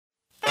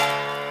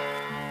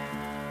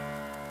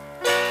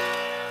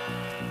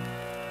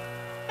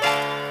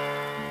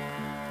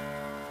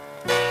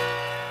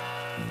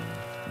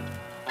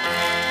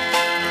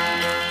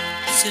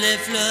les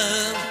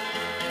fleurs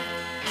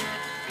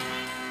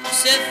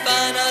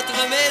s'effanent entre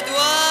mes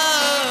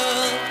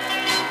doigts.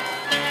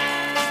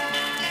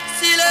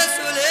 Si le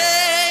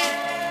soleil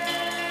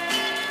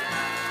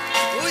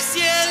au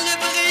ciel ne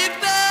brille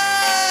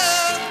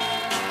pas,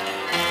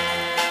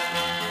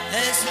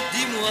 est-ce,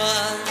 dis-moi,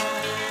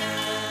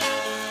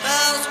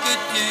 parce que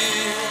tu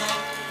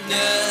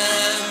ne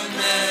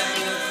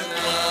m'aimes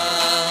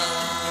pas?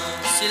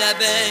 Si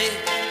l'abeille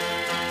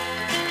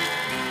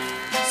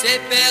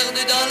s'est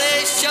perdue dans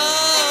les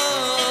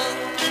champs,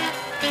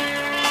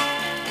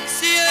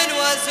 si un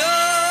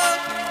oiseau